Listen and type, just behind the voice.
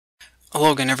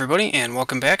Hello again, everybody, and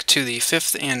welcome back to the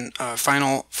fifth and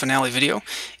final finale video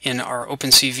in our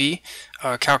OpenCV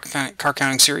car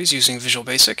counting series using Visual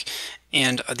Basic.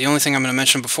 And the only thing I'm going to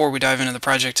mention before we dive into the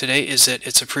project today is that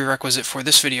it's a prerequisite for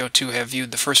this video to have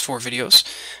viewed the first 4 videos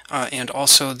and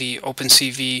also the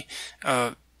OpenCV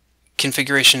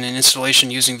configuration and installation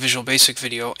using Visual Basic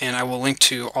video, and I will link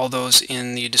to all those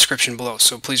in the description below,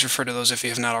 so please refer to those if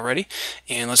you have not already.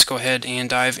 And let's go ahead and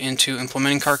dive into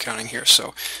implementing car counting here.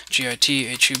 So GIT,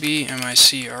 HUB,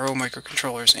 MICRO,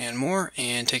 microcontrollers, and more,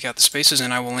 and take out the spaces,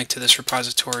 and I will link to this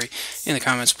repository in the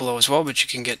comments below as well, but you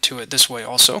can get to it this way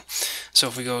also. So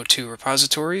if we go to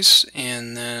repositories,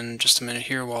 and then just a minute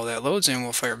here while that loads, and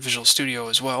we'll fire up Visual Studio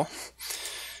as well.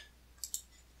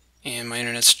 And my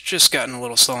internet's just gotten a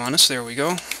little slow on us. There we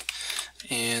go.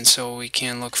 And so we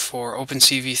can look for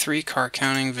OpenCV3 car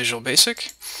counting Visual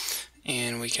Basic,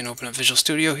 and we can open up Visual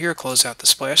Studio here, close out the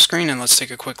splash screen, and let's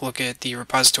take a quick look at the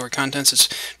repository contents. It's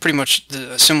pretty much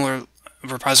the similar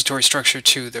repository structure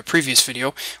to the previous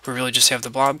video. We really just have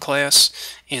the blob class,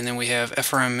 and then we have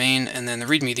FRM main, and then the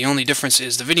README. The only difference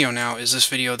is the video now is this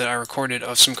video that I recorded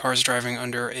of some cars driving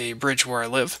under a bridge where I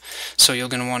live. So you're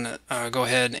going to want to go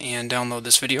ahead and download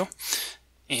this video,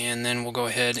 and then we'll go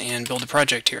ahead and build a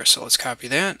project here. So let's copy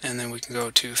that, and then we can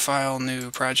go to File, New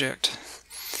Project.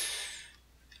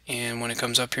 And when it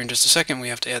comes up here in just a second, we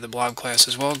have to add the blob class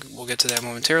as well. We'll get to that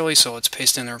momentarily, so let's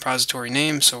paste in the repository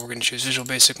name. So we're going to choose Visual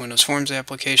Basic Windows Forms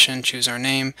application, choose our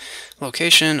name,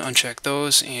 location, uncheck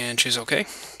those, and choose OK.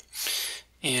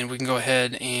 And we can go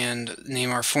ahead and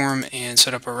name our form and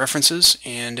set up our references.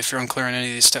 And if you're unclear on any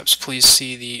of these steps, please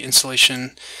see the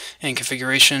installation and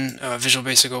configuration Visual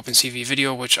Basic OpenCV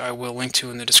video, which I will link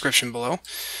to in the description below.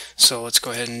 So let's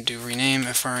go ahead and do rename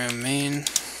FRM main.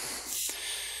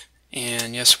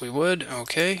 And yes, we would.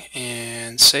 Okay,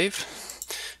 and save.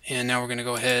 And now we're going to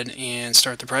go ahead and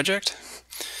start the project.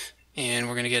 And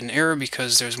we're going to get an error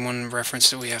because there's one reference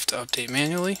that we have to update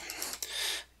manually.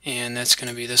 And that's going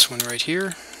to be this one right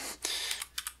here.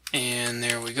 And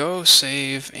there we go.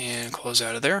 Save and close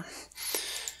out of there.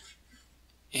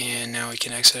 And now we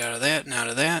can exit out of that and out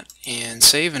of that and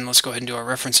save. And let's go ahead and do our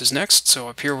references next. So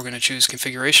up here we're going to choose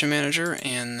Configuration Manager,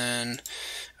 and then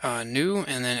New,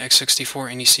 and then x64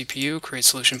 any CPU, create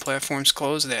solution platforms,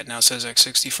 close. That now says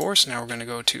x64, so now we're going to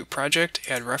go to Project,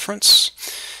 Add Reference,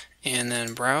 and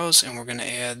then Browse, and we're going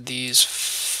to add these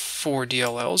 4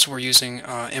 DLLs. We're using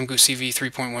Emgu CV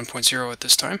 3.1.0 at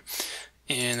this time,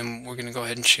 and then we're going to go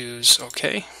ahead and choose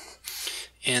OK,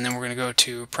 and then we're going to go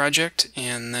to Project,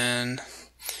 and then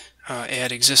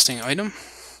Add Existing Item,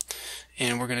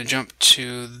 and we're going to jump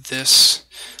to this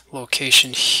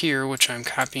location here, which I'm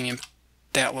copying and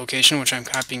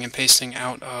pasting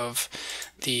out of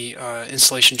the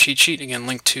installation cheat sheet, again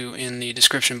linked to in the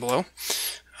description below.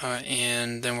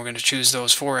 And then we're going to choose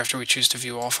those 4 after we choose to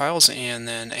view all files, and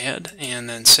then add, and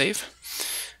then save.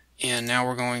 And now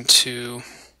we're going to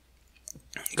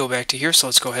go back to here, so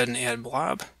let's go ahead and add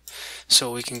blob.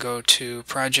 So we can go to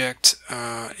Project,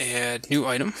 Add New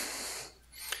Item.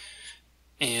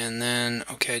 And then,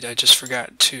 okay, I just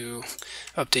forgot to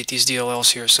update these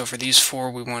DLLs here. So for these 4,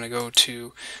 we want to go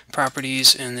to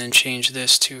Properties and then change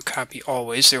this to Copy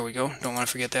Always. There we go. Don't want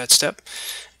to forget that step.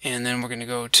 And then we're going to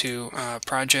go to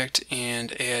Project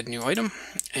and Add New Item.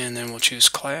 And then we'll choose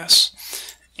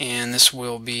Class. And this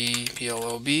will be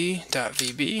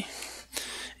blob.vb.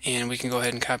 And we can go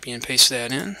ahead and copy and paste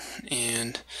that in,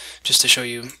 and just to show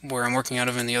you where I'm working out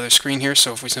of in the other screen here,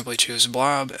 so if we simply choose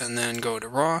blob and then go to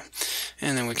raw,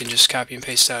 and then we can just copy and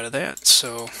paste out of that.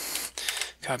 So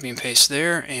copy and paste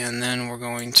there, and then we're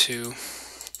going to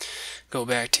go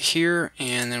back to here,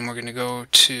 and then we're going to go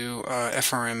to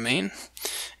FRM main,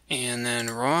 and then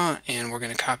raw, and we're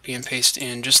going to copy and paste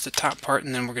in just the top part,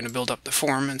 and then we're going to build up the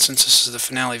form. And since this is the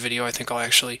finale video, I think I'll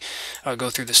actually go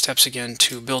through the steps again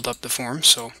to build up the form.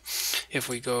 So if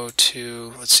we go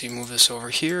to, let's see, move this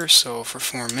over here, so for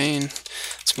form main,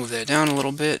 let's move that down a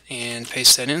little bit and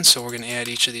paste that in. So we're going to add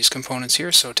each of these components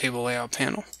here, so table layout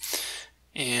panel.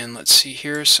 And let's see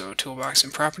here, so toolbox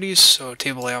and properties, so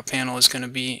table layout panel is going to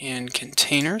be in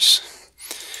containers,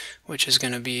 which is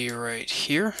going to be right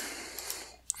here.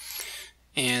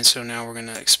 And so now we're going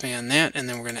to expand that, and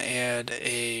then we're going to add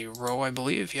a row, I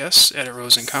believe. Yes, edit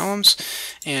rows and columns.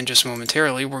 And just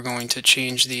momentarily, we're going to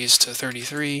change these to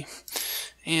 33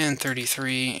 and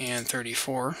 33 and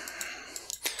 34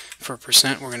 for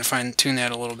percent. We're going to fine tune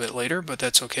that a little bit later, but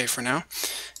that's okay for now.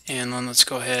 And then let's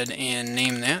go ahead and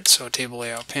name that, so table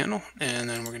layout panel. And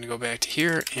then we're going to go back to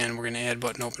here, and we're going to add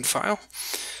button open file.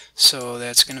 So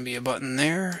that's going to be a button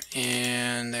there,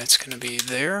 and that's going to be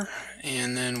there,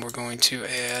 and then we're going to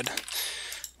add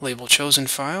label chosen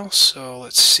file. So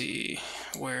let's see,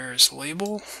 where's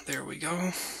label? There we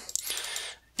go.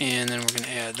 And then we're going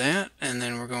to add that, and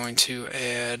then we're going to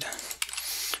add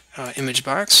image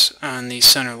box on the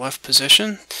center left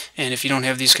position. And if you don't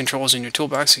have these controls in your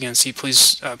toolbox, again, please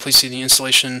see the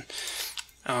installation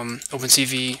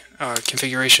OpenCV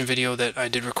configuration video that I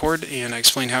did record, and I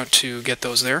explained how to get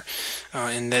those there,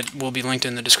 and that will be linked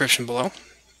in the description below.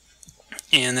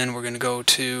 And then we're going to go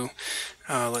to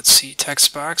let's see,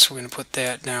 text box. We're going to put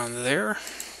that down there,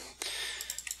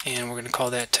 and we're going to call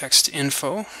that text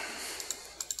info.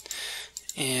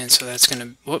 And so that's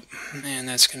going to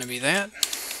that's going to be that.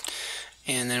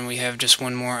 And then we have just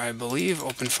one more, I believe,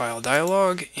 open file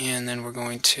dialog, and then we're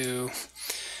going to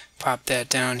pop that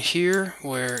down here.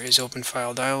 Where is open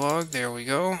file dialog? There we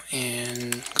go,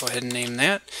 and go ahead and name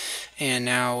that. And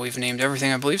now we've named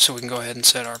everything, I believe, so we can go ahead and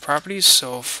set our properties.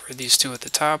 So for these two at the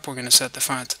top, we're going to set the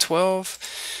font to 12,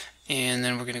 and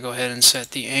then we're going to go ahead and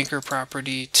set the anchor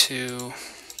property to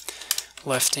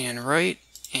left and right.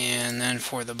 And then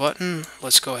for the button,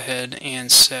 let's go ahead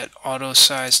and set auto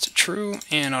size to true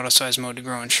and auto size mode to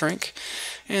grow and shrink.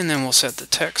 And then we'll set the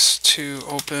text to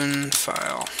open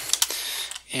file.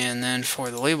 And then for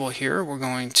the label here, we're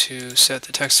going to set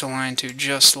the text align to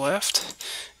just left,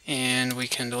 and we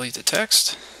can delete the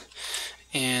text.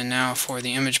 And now for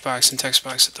the image box and text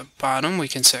box at the bottom, we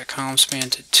can set column span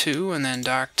to 2 and then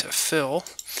dock to fill.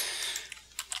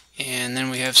 And then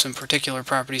we have some particular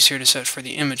properties here to set for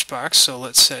the image box. So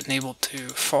let's set enable to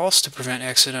false to prevent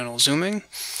accidental zooming.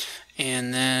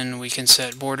 And then we can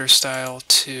set border style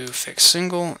to fixed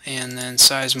single, and then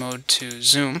size mode to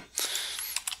zoom.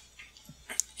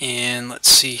 And let's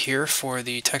see here, for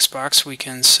the text box we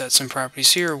can set some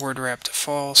properties here: word wrap to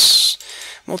false,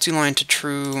 multi-line to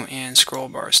true, and scroll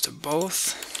bars to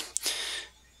both.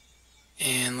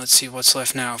 And let's see what's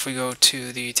left now. If we go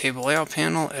to the table layout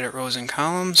panel, edit rows and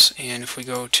columns, and if we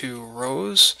go to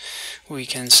rows, we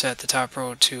can set the top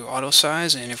row to auto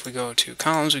size, and if we go to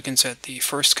columns, we can set the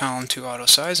first column to auto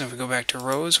size, and if we go back to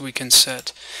rows, we can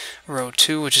set row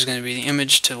 2, which is going to be the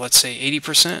image, to, let's say,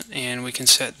 80%, and we can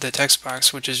set the text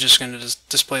box, which is just going to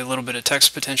display a little bit of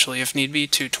text potentially if need be,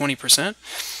 to 20%.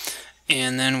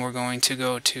 And then we're going to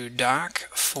go to dock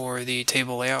for the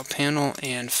table layout panel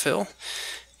and fill.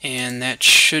 And that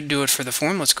should do it for the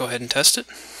form. Let's go ahead and test it.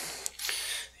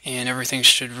 And everything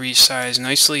should resize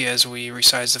nicely as we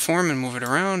resize the form and move it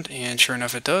around, and sure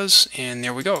enough it does, and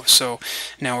there we go. So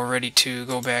now we're ready to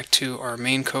go back to our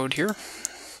main code here.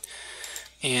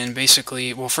 And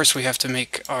basically, well, first we have to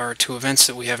make our two events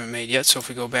that we haven't made yet. So if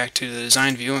we go back to the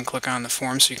design view and click on the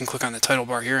form, so you can click on the title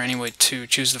bar here, any way to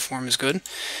choose the form is good.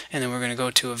 And then we're going to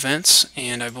go to events,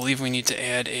 and I believe we need to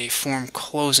add a form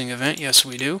closing event. Yes,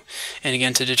 we do. And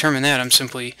again, to determine that, I'm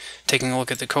simply taking a look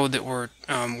at the code that we're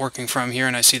working from here,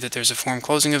 and I see that there's a form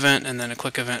closing event and then a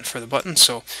click event for the button.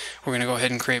 So we're going to go ahead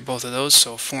and create both of those.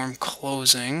 So form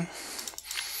closing,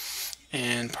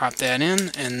 and pop that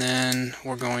in, and then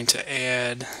we're going to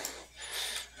add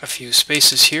a few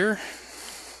spaces here,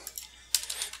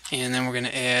 and then we're going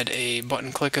to add a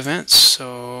button click event.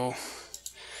 So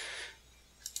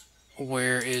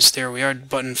where is, there we are,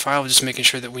 button file, just making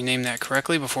sure that we name that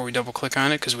correctly before we double click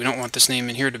on it, because we don't want this name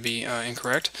in here to be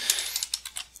incorrect.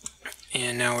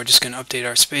 And now we're just going to update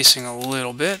our spacing a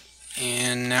little bit,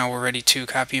 and now we're ready to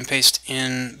copy and paste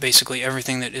in basically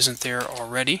everything that isn't there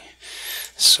already.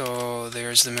 So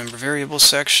there's the member variable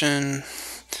section,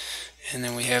 and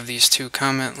then we have these two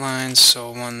comment lines,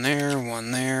 so one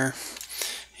there,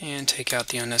 and take out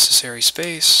the unnecessary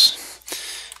space.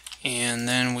 And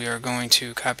then we are going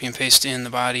to copy and paste in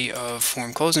the body of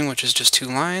form closing, which is just 2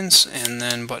 lines, and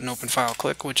then button open file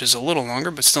click, which is a little longer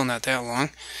but still not that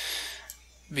long,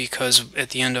 because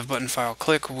at the end of button file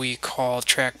click we call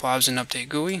track blobs and update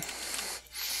GUI.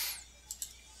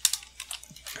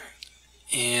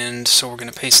 And so we're going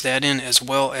to paste that in, as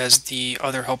well as the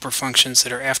other helper functions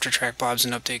that are after track blobs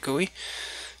and update GUI.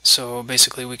 So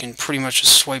basically we can pretty much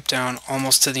just swipe down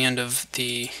almost to the end of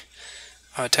the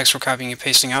text we're copying and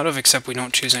pasting out of, except we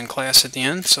don't choose end class at the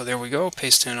end. So there we go,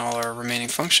 paste in all our remaining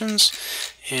functions.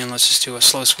 And let's just do a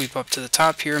slow sweep up to the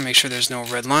top here, make sure there's no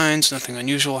red lines, nothing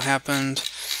unusual happened.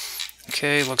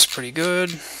 Okay, looks pretty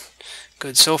good.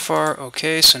 Good so far.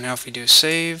 Okay, so now if we do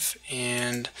save,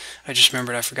 and I just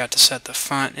remembered I forgot to set the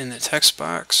font in the text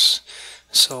box,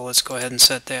 so let's go ahead and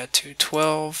set that to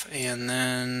 12, and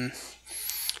then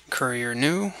Courier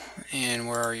new, and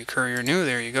where are you, Courier new?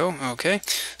 There you go. Okay,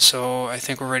 so I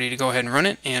think we're ready to go ahead and run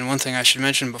it. And one thing I should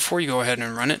mention before you go ahead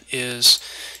and run it is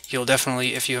you'll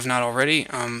definitely, if you have not already,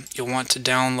 you'll want to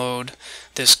download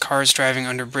this Cars Driving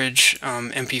Under Bridge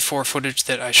MP4 footage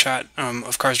that I shot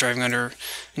of cars driving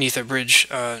underneath a bridge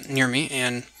near me.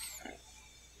 And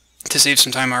to save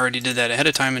some time, I already did that ahead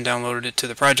of time and downloaded it to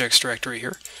the projects directory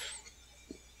here.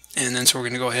 And then so we're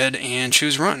going to go ahead and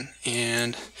choose Run,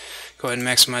 and go ahead and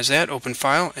maximize that, open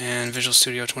file, and Visual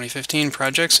Studio 2015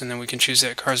 projects, and then we can choose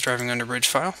that Cars Driving Under Bridge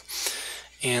file.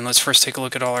 And let's first take a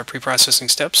look at all our pre-processing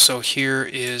steps. So here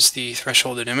is the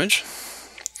thresholded image,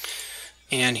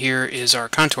 and here is our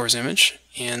contours image.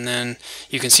 And then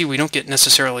you can see we don't get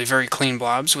necessarily very clean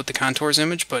blobs with the contours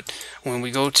image, but when we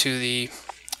go to the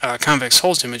convex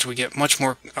holes image, we get much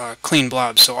more clean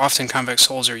blobs. So often convex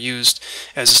holes are used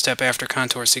as a step after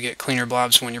contours to get cleaner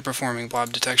blobs when you're performing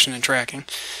blob detection and tracking.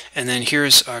 And then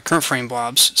here's current frame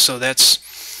blobs. So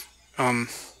that's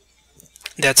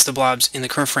the blobs in the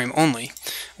current frame only,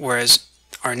 whereas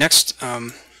our next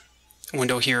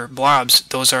window here, blobs,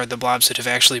 those are the blobs that have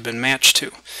actually been matched to.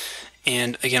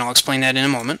 And again, I'll explain that in a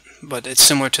moment, but it's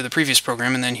similar to the previous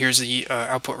program. And then here's the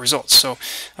output results. So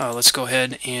let's go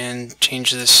ahead and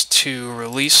change this to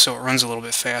release so it runs a little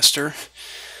bit faster.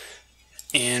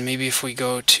 And maybe if we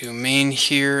go to main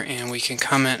here, and we can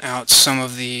comment out some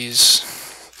of these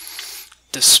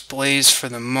displays for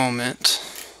the moment.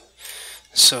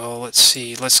 So let's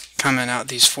see, let's comment out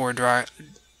these 4 draw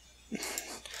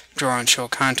and show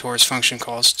contours function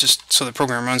calls just so the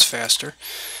program runs faster.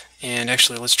 And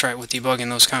actually, let's try it with debugging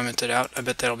those commented out. I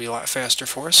bet that'll be a lot faster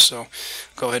for us. So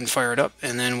go ahead and fire it up,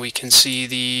 and then we can see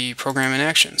the program in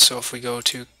action. So if we go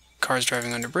to Cars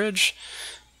Driving Under Bridge,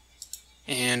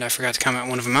 and I forgot to comment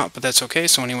one of them out, but that's okay.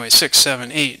 So anyway, 6,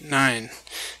 7, 8, 9,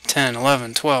 10,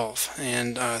 11, 12,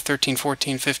 and 13,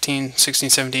 14, 15, 16,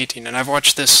 17, 18. And I've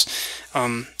watched this,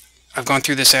 I've gone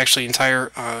through this actually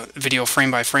entire video frame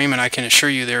by frame, and I can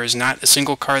assure you there is not a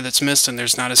single car that's missed, and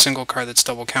there's not a single car that's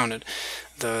double counted.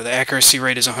 The accuracy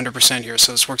rate is 100% here,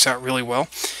 so this works out really well.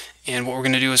 And what we're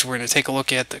going to do is we're going to take a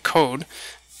look at the code,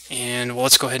 and well,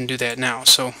 let's go ahead and do that now.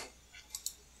 So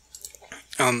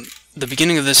the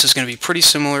beginning of this is going to be pretty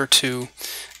similar to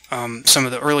some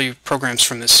of the early programs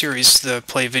from this series, the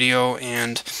play video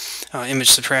and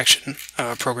image subtraction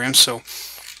programs. So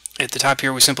at the top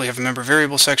here we simply have a member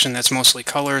variable section that's mostly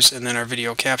colors, and then our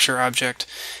video capture object,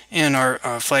 and our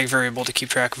flag variable to keep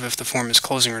track of if the form is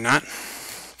closing or not.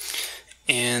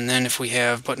 And then if we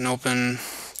have button open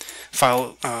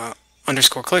file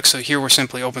underscore click, so here we're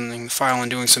simply opening the file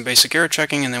and doing some basic error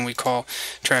checking, and then we call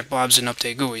track blobs and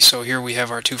update GUI. So here we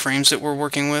have our 2 frames that we're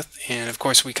working with, and of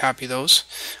course we copy those,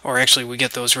 or actually we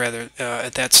get those rather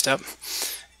at that step,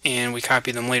 and we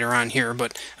copy them later on here.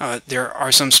 But there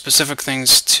are some specific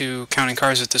things to counting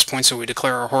cars at this point, so we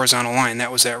declare our horizontal line.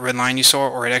 That was that red line you saw,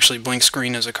 or it actually blinks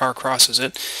green as a car crosses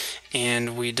it.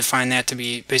 And we define that to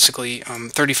be basically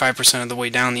 35% of the way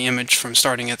down the image from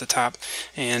starting at the top.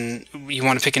 And you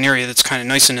want to pick an area that's kind of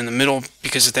nice and in the middle,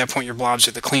 because at that point your blobs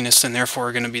are the cleanest and therefore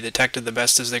are going to be detected the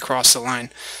best as they cross the line.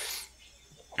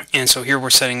 And so here we're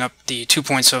setting up the 2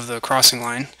 points of the crossing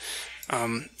line,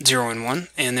 0 and 1,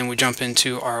 and then we jump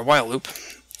into our while loop.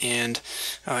 And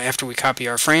after we copy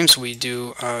our frames, we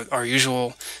do our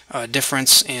usual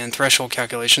difference and threshold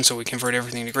calculation, so we convert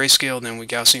everything to grayscale, then we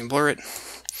Gaussian blur it.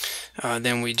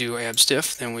 Then we do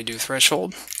absdiff, then we do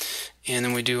threshold, and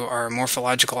then we do our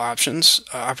morphological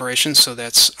operations. So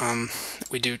that's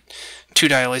we do 2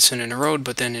 dilates in an erode,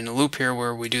 but then in a loop here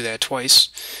where we do that twice,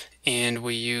 and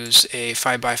we use a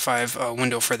 5x5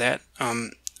 window for that,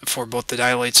 for both the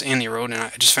dilates and the erode, and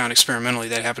I just found experimentally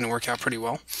that happened to work out pretty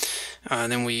well.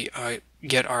 Then we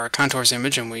get our contours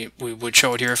image, and we would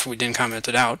show it here if we didn't comment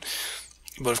it out,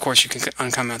 but of course you can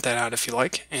uncomment that out if you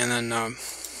like. And then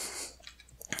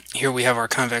here we have our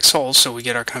convex holes, so we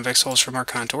get our convex holes from our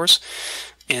contours,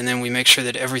 and then we make sure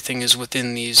that everything is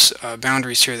within these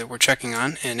boundaries here that we're checking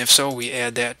on, and if so, we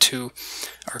add that to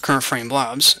our current frame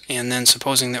blobs. And then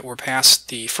supposing that we're past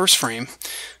the first frame,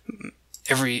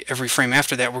 every frame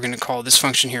after that we're going to call this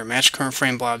function here, match current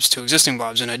frame blobs to existing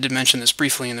blobs. And I did mention this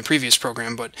briefly in the previous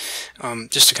program, but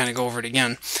just to kind of go over it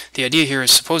again, the idea here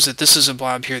is suppose that this is a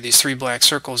blob here, these 3 black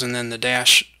circles, and then the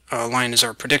dash line is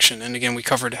our prediction. And again, we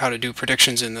covered how to do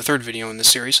predictions in the 3rd video in this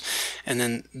series. And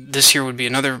then this here would be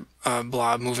another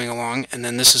blob moving along, and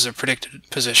then this is a predicted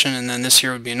position, and then this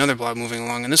here would be another blob moving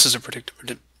along, and this is a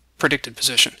predicted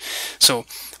position. So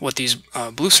what these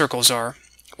blue circles are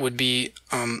would be,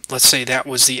 let's say that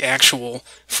was the actual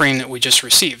frame that we just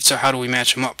received. So how do we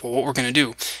match them up? Well, what we're going to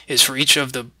do is for each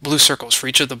of the blue circles, for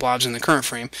each of the blobs in the current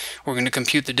frame, we're going to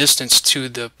compute the distance to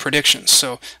the predictions.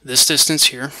 So this distance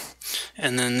here,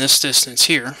 and then this distance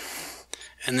here,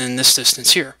 and then this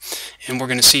distance here. And we're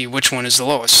going to see which one is the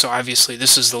lowest. So obviously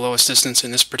this is the lowest distance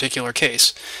in this particular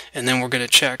case. And then we're going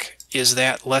to check, is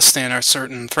that less than a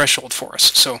certain threshold for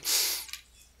us? So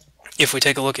if we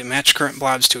take a look at match current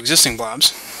blobs to existing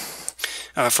blobs,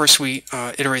 first we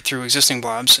iterate through existing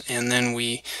blobs, and then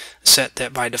we set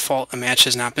that by default a match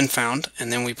has not been found,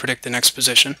 and then we predict the next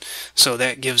position. So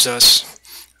that gives us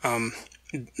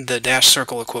the dash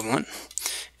circle equivalent.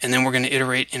 And then we're going to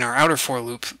iterate in our outer for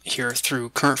loop here through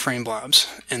current frame blobs,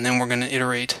 and then we're going to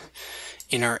iterate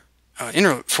in our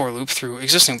inner for loop through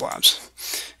existing blobs.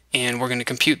 And we're going to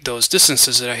compute those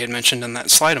distances that I had mentioned on that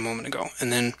slide a moment ago.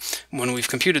 And then when we've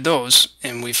computed those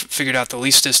and we've figured out the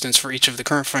least distance for each of the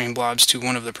current frame blobs to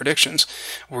one of the predictions,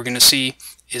 we're going to see,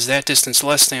 is that distance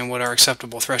less than what our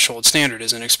acceptable threshold standard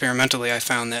is? And experimentally I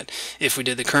found that if we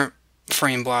did the current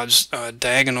frame blobs the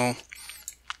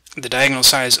diagonal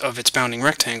size of its bounding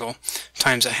rectangle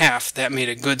times a half, that made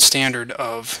a good standard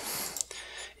of,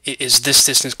 is this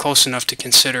distance close enough to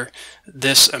consider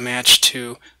this a match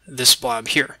to this blob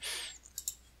here?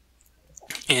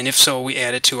 And if so, we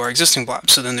add it to our existing blob.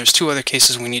 So then there's two other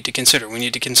cases we need to consider. We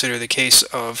need to consider the case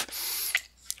of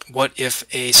what if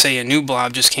say a new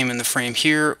blob just came in the frame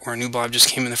here, or a new blob just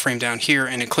came in the frame down here,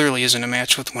 and it clearly isn't a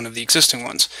match with one of the existing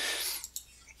ones.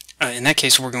 In that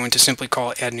case, we're going to simply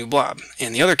call add new blob.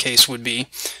 And the other case would be,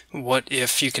 what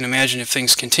if you can imagine if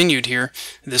things continued here,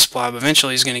 this blob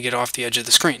eventually is going to get off the edge of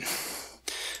the screen.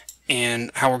 And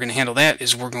how we're going to handle that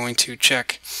is we're going to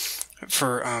check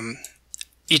for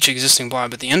each existing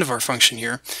blob at the end of our function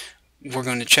here, we're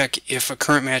going to check if a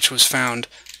current match was found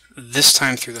this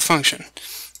time through the function.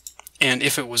 And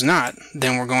if it was not,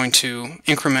 then we're going to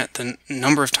increment the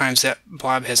number of times that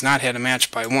blob has not had a match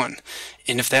by 1.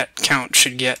 And if that count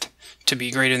should get to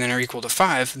be greater than or equal to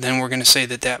 5, then we're going to say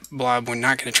that that blob, we're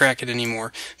not going to track it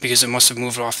anymore because it must have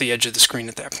moved off the edge of the screen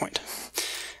at that point.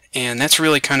 And that's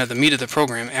really kind of the meat of the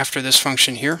program. After this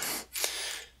function here,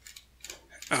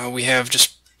 we have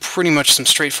just pretty much some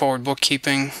straightforward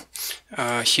bookkeeping.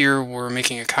 Here we're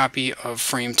making a copy of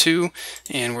frame 2,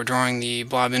 and we're drawing the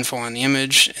blob info on the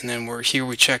image, and then here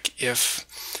we check if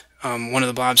one of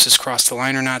the blobs has crossed the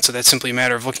line or not. So that's simply a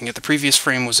matter of looking at the previous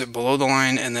frame, was it below the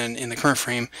line, and then in the current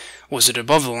frame, was it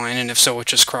above the line, and if so, it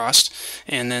just crossed.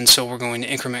 And then so we're going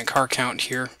to increment car count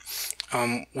here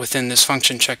within this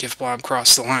function, check if blob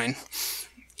crossed the line.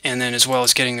 And then as well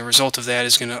as getting the result of that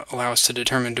is going to allow us to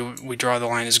determine, do we draw the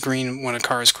line as green when a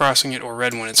car is crossing it or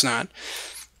red when it's not.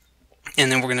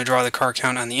 And then we're going to draw the car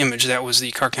count on the image. That was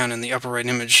the car count in the upper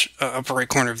right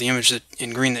corner of the image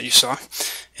in green that you saw.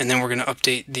 And then we're going to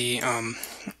update the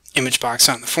image box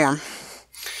on the form.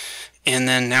 And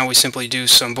then now we simply do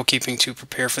some bookkeeping to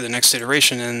prepare for the next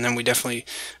iteration, and then we definitely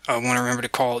want to remember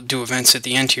to do events at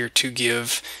the end here to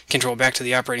give control back to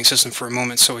the operating system for a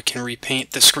moment so it can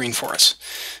repaint the screen for us.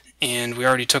 And we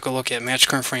already took a look at match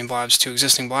current frame blobs to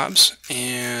existing blobs,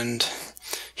 and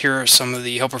here are some of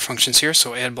the helper functions here.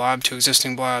 So add blob to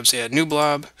existing blobs, add new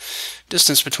blob,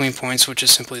 distance between points, which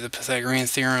is simply the Pythagorean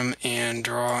theorem, and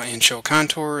draw and show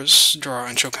contours, draw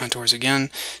and show contours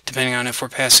again, depending on if we're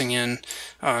passing in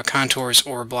contours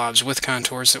or blobs with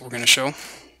contours that we're going to show.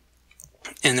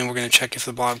 And then we're going to check if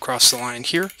the blob crossed the line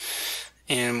here.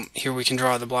 And here we can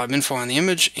draw the blob info on the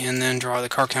image and then draw the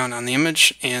car count on the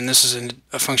image. And this is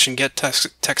a function get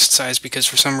text size, because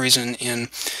for some reason in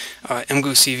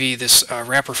Emgu CV, this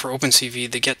wrapper for OpenCV,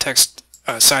 the get text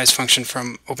size function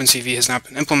from OpenCV has not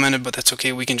been implemented, but that's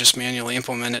okay. We can just manually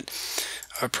implement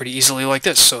it pretty easily like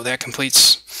this. So that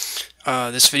completes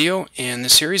this video and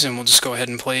this series, and we'll just go ahead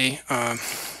and play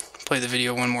the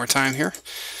video one more time here.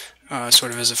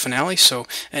 Sort of as a finale. So,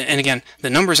 and again, the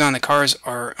numbers on the cars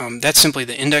are, that's simply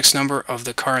the index number of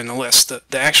the car in the list.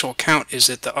 The actual count is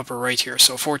at the upper right here.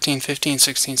 So 14, 15,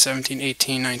 16, 17,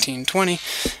 18, 19, 20,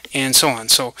 and so on.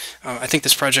 So I think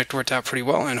this project worked out pretty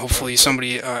well, and hopefully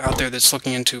somebody out there that's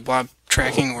looking into blob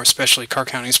tracking, or especially car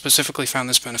counting specifically, found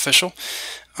this beneficial.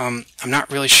 I'm not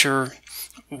really sure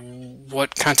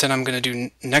what content I'm going to do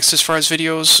next as far as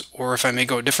videos, or if I may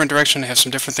go a different direction. I have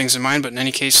some different things in mind, but in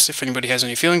any case, if anybody has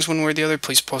any feelings one way or the other,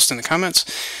 please post in the comments.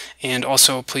 And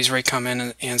also, please rate,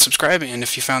 comment, and subscribe. And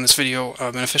if you found this video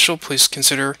beneficial, please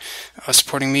consider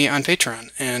supporting me on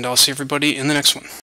Patreon. And I'll see everybody in the next one.